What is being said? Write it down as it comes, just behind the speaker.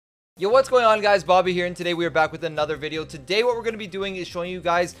Yo, what's going on, guys? Bobby here, and today we are back with another video. Today what we're going to be doing is showing you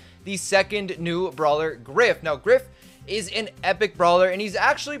guys the second new brawler, Griff. Now, Griff is an epic brawler, and he's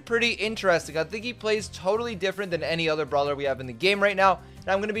actually pretty interesting. I think he plays totally different than any other brawler we have in the game right now, and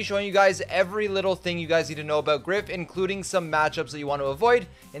I'm going to be showing you guys every little thing you guys need to know about Griff, including some matchups that you want to avoid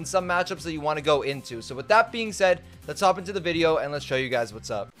and some matchups that you want to go into. So with that being said, let's hop into the video and let's show you guys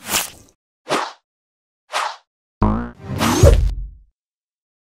what's up.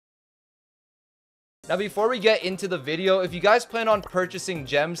 Now, before we get into the video, if you guys plan on purchasing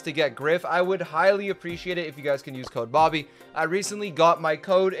gems to get Griff, I would highly appreciate it if you guys can use code Bobby. I recently got my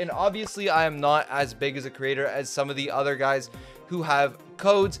code, and obviously I am not as big as a creator as some of the other guys who have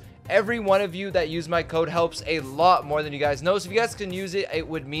codes. Every one of you that use my code helps a lot more than you guys know, so if you guys can use it, it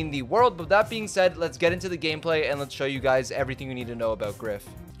would mean the world. But with that being said, let's get into the gameplay and let's show you guys everything you need to know about Griff.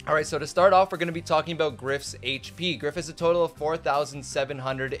 Alright, so to start off, we're going to be talking about Griff's HP. Griff has a total of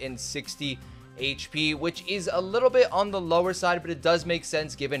 4,760 HP, which is a little bit on the lower side, but it does make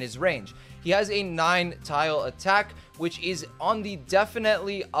sense given his range. He has a 9 tile attack, which is on the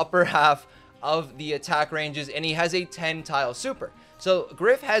definitely upper half of the attack ranges, and he has a 10 tile super. So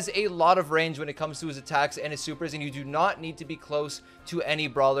Griff has a lot of range when it comes to his attacks and his supers, and you do not need to be close to any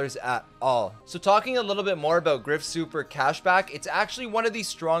brawlers at all. So talking a little bit more about Griff's super Cashback, it's actually one of the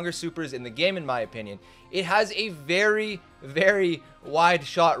stronger supers in the game in my opinion. It has a very wide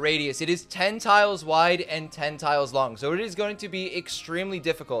shot radius. It is 10 tiles wide and 10 tiles long, so it is going to be extremely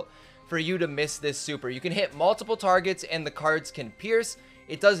difficult for you to miss this super. You can hit multiple targets and the cards can pierce.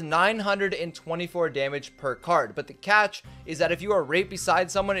 It does 924 damage per card, but the catch is that if you are right beside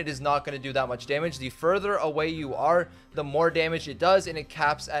someone, it is not going to do that much damage. The further away you are, the more damage it does, and it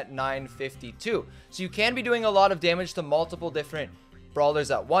caps at 952. So you can be doing a lot of damage to multiple different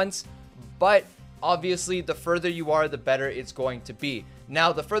brawlers at once, but obviously the further you are, the better it's going to be.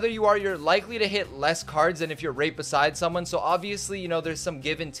 Now, the further you are, you're likely to hit less cards than if you're right beside someone. So obviously, you know, there's some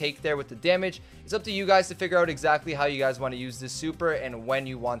give and take there with the damage. It's up to you guys to figure out exactly how you guys want to use this super and when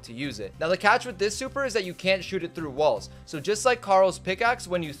you want to use it. Now, the catch with this super is that you can't shoot it through walls. So just like Carl's pickaxe,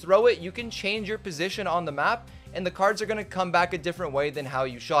 when you throw it, you can change your position on the map and the cards are going to come back a different way than how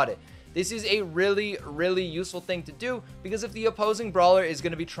you shot it. This is a really useful thing to do, because if the opposing brawler is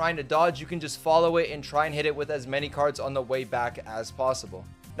going to be trying to dodge, you can just follow it and try and hit it with as many cards on the way back as possible.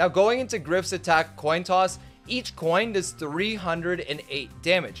 Now, going into Griff's attack coin toss, each coin does 308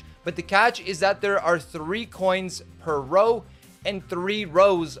 damage, but the catch is that there are 3 coins per row and 3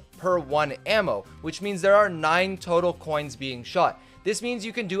 rows per 1 ammo, which means there are 9 total coins being shot. This means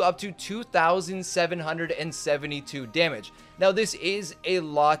you can do up to 2,772 damage. Now, this is a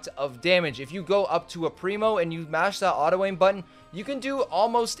lot of damage. If you go up to a primo and you mash that auto aim button, you can do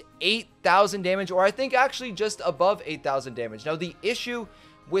almost 8,000 damage, or I think actually just above 8,000 damage. Now, the issue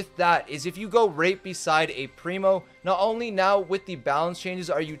with that is if you go right beside a primo, not only now with the balance changes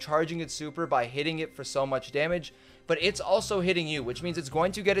are you charging its super by hitting it for so much damage, but it's also hitting you, which means it's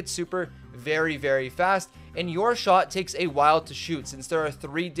going to get its super very fast, and your shot takes a while to shoot since there are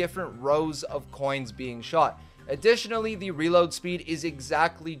 3 different rows of coins being shot. Additionally, the reload speed is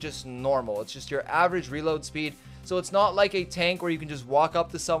exactly just normal. It's just your average reload speed, so it's not like a tank where you can just walk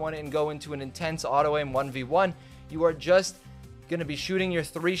up to someone and go into an intense auto aim 1v1. You are just going to be shooting your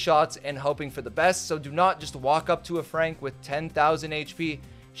 3 shots and hoping for the best. So do not just walk up to a Frank with 10,000 HP,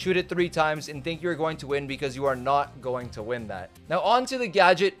 shoot it 3 times and think you're going to win, because you are not going to win that. Now, on to the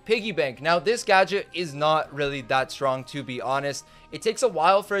gadget Piggy Bank. Now, this gadget is not really that strong, to be honest. It takes a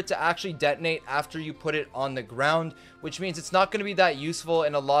while for it to actually detonate after you put it on the ground, which means it's not going to be that useful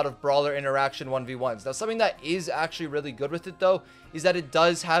in a lot of brawler interaction 1v1s. Now, something that is actually really good with it though is that it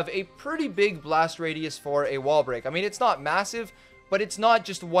does have a pretty big blast radius for a wall break. I mean, it's not massive, but it's not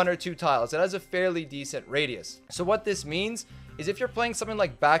just 1 or 2 tiles. It has a fairly decent radius. So what this means is if you're playing something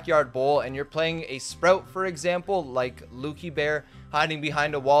like Backyard Bowl and you're playing a Sprout, for example, like Lukey Bear hiding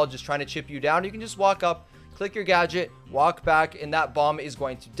behind a wall just trying to chip you down, you can just walk up, click your gadget, walk back, and that bomb is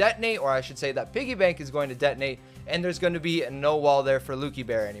going to detonate, or I should say that Piggy Bank is going to detonate, and there's going to be no wall there for Lukey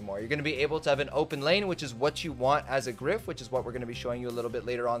Bear anymore. You're going to be able to have an open lane, which is what you want as a Griff, which is what we're going to be showing you a little bit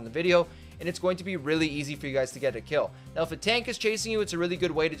later on in the video, and it's going to be really easy for you guys to get a kill. Now, if a tank is chasing you, it's a really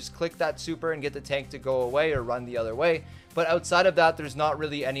good way to just click that super and get the tank to go away or run the other way. But outside of that, there's not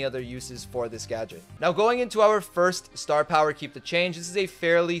really any other uses for this gadget. Now, going into our first star power, Keep the Change, this is a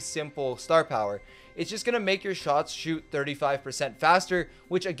fairly simple star power. It's just going to make your shots shoot 35% faster,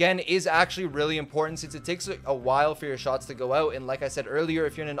 which again is actually really important since it takes a while for your shots to go out. And like I said earlier,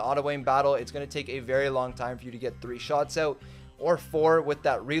 if you're in an auto aim battle, it's going to take a very long time for you to get 3 shots out, or 4 with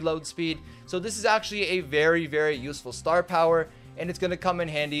that reload speed. So this is actually a very useful star power. and it's going to come in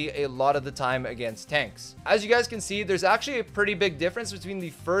handy a lot of the time against tanks. As you guys can see, there's actually a pretty big difference between the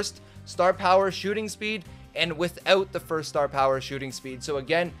first star power shooting speed and without the first star power shooting speed. So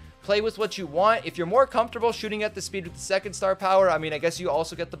again, play with what you want. If you're more comfortable shooting at the speed with the second star power, I mean, I guess you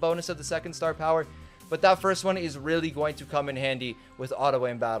also get the bonus of the second star power, but that first one is really going to come in handy with auto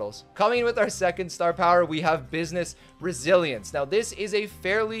aim battles. Coming in with our second star power, we have Business Resilience. Now, this is a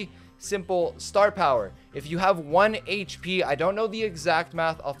fairly simple star power. If you have 1 HP, I don't know the exact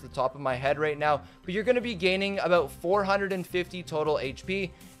math off the top of my head right now, but you're going to be gaining about 450 total HP.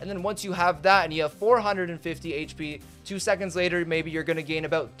 And then once you have that and you have 450 HP, 2 seconds later, maybe you're going to gain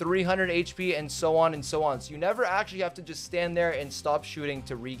about 300 HP and so on and so on. So you never actually have to just stand there and stop shooting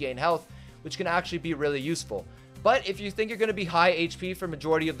to regain health, which can actually be really useful. But if you think you're going to be high HP for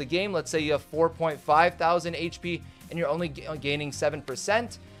majority of the game, let's say you have 4.5 thousand HP and you're only gaining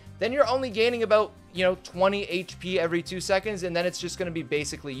 7%, then you're only gaining about, 20 HP every 2 seconds, and then it's just going to be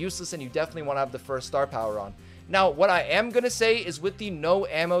basically useless, and you definitely want to have the first star power on. Now, what I am going to say is with the no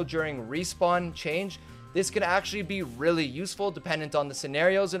ammo during respawn change, this can actually be really useful dependent on the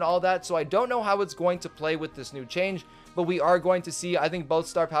scenarios and all that, so I don't know how it's going to play with this new change, but we are going to see. I think both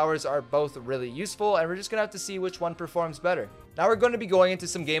star powers are both really useful, and we're just going to have to see which one performs better. Now we're going to be going into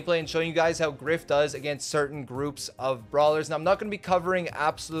some gameplay and showing you guys how Griff does against certain groups of brawlers. Now I'm not going to be covering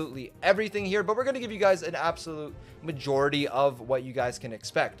absolutely everything here, but we're going to give you guys an absolute majority of what you guys can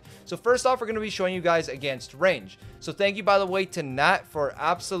expect. So first off, we're going to be showing you guys against range. So thank you, by the way, to Nat for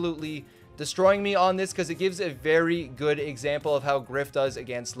absolutely destroying me on this, because it gives a very good example of how Griff does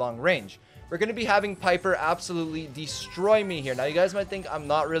against long range. We're going to be having Piper absolutely destroy me here. Now, you guys might think I'm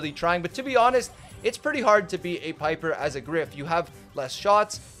not really trying, but to be honest, it's pretty hard to be a Piper as a Griff. You have less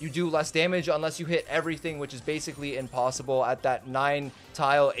shots, you do less damage unless you hit everything, which is basically impossible at that 9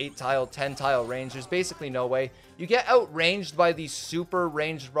 tile, 8 tile, 10 tile range. There's basically no way. You get outranged by these super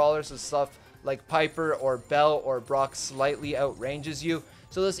ranged brawlers, so stuff like Piper or Bell or Brock slightly outranges you.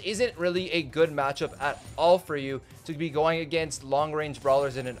 So this isn't really a good matchup at all for you to be going against long-range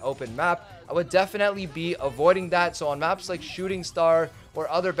brawlers in an open map. I would definitely be avoiding that. So on maps like Shooting Star or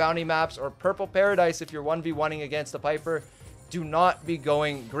other bounty maps or Purple Paradise, if you're 1v1ing against a Piper, do not be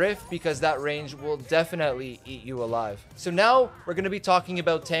going Griff, because that range will definitely eat you alive. So now we're going to be talking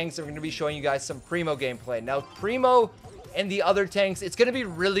about tanks, and we're going to be showing you guys some Primo gameplay. Now, Primo and the other tanks, it's going to be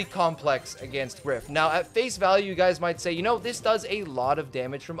really complex against Griff. Now, at face value, you guys might say, this does a lot of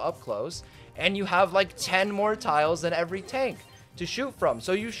damage from up close, and you have like 10 more tiles than every tank to shoot from,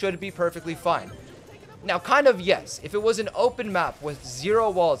 so you should be perfectly fine. Now, kind of yes. If it was an open map with 0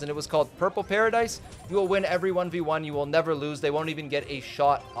 walls and it was called Purple Paradise, you will win every 1v1. You will never lose. They won't even get a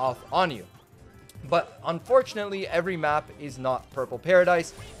shot off on you. But unfortunately, every map is not Purple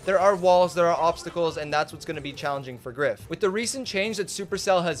Paradise. There are walls, there are obstacles, and that's what's going to be challenging for Griff. With the recent change that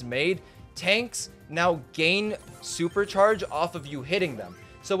Supercell has made, tanks now gain supercharge off of you hitting them.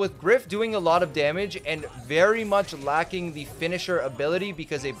 So with Griff doing a lot of damage and very much lacking the finisher ability,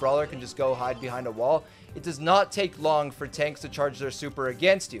 because a brawler can just go hide behind a wall, it does not take long for tanks to charge their super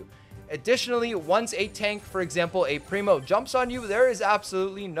against you. Additionally, once a tank, for example, a Primo, jumps on you, there is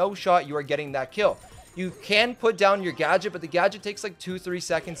absolutely no shot you are getting that kill. You can put down your gadget, but the gadget takes like 2-3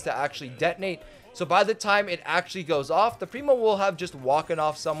 seconds to actually detonate. So by the time it actually goes off, the Primo will have just walked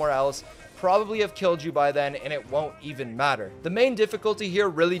off somewhere else, probably have killed you by then, and it won't even matter. The main difficulty here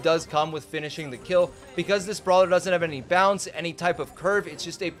really does come with finishing the kill, because this brawler doesn't have any bounce, any type of curve. It's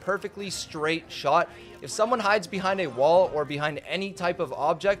just a perfectly straight shot. If someone hides behind a wall or behind any type of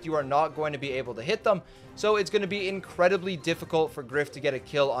object, you are not going to be able to hit them. So it's going to be incredibly difficult for Griff to get a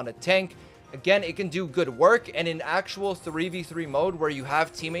kill on a tank. Again, it can do good work, and in actual 3v3 mode where you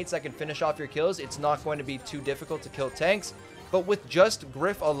have teammates that can finish off your kills, it's not going to be too difficult to kill tanks. But with just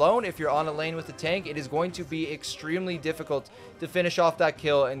Griff alone, if you're on a lane with a tank, it is going to be extremely difficult to finish off that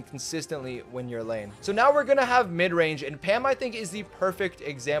kill and consistently win your lane. So now we're going to have mid-range, and Pam, I think, is the perfect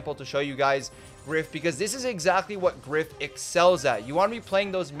example to show you guys Griff, because this is exactly what Griff excels at. You want to be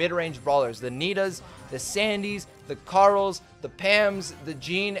playing those mid-range brawlers, the Nitas, the Sandys, the Carls, the Pams, the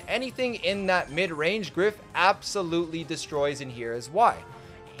Jean, anything in that mid-range, Griff absolutely destroys, and here is why.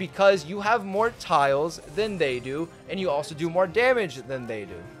 Because you have more tiles than they do, and you also do more damage than they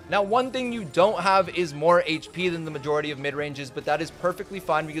do. Now, one thing you don't have is more HP than the majority of mid-ranges, but that is perfectly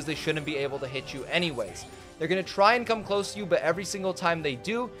fine because they shouldn't be able to hit you anyways. They're going to try and come close to you, but every single time they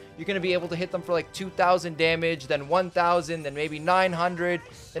do, you're going to be able to hit them for like 2,000 damage, then 1,000, then maybe 900,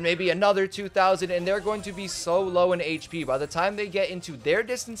 then maybe another 2,000, and they're going to be so low in HP. By the time they get into their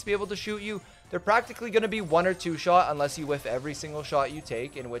distance to be able to shoot you, they're practically going to be 1 or 2 shot, unless you whiff every single shot you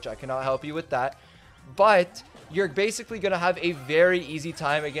take, in which I cannot help you with that. But you're basically going to have a very easy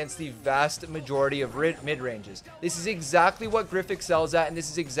time against the vast majority of mid-ranges. This is exactly what Griff excels at, and this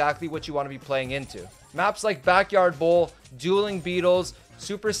is exactly what you want to be playing into. Maps like Backyard Bowl, Dueling Beetles,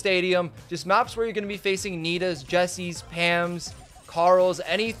 Super Stadium, just maps where you're going to be facing Nitas, Jessies, Pams, Carls,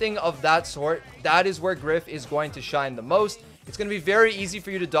 anything of that sort. That is where Griff is going to shine the most. It's going to be very easy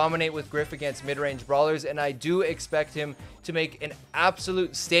for you to dominate with Griff against mid-range brawlers, and I do expect him to make an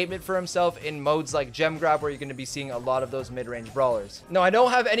absolute statement for himself in modes like Gem Grab, where you're going to be seeing a lot of those mid-range brawlers. Now, I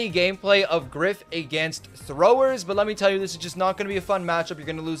don't have any gameplay of Griff against throwers, but let me tell you, this is just not going to be a fun matchup. You're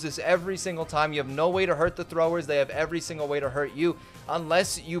going to lose this every single time. You have no way to hurt the throwers. They have every single way to hurt you,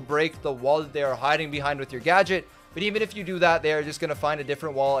 unless you break the wall that they are hiding behind with your gadget. But even if you do that, they're just going to find a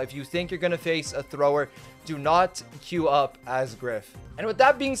different wall. If you think you're going to face a thrower, do not queue up as Griff. And with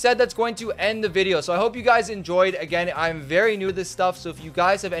that being said, that's going to end the video. So I hope you guys enjoyed. Again, I'm very new to this stuff, so if you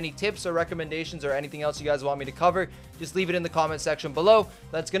guys have any tips or recommendations or anything else you guys want me to cover, just leave it in the comment section below.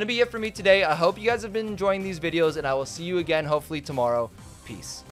 That's going to be it for me today. I hope you guys have been enjoying these videos, and I will see you again hopefully tomorrow. Peace.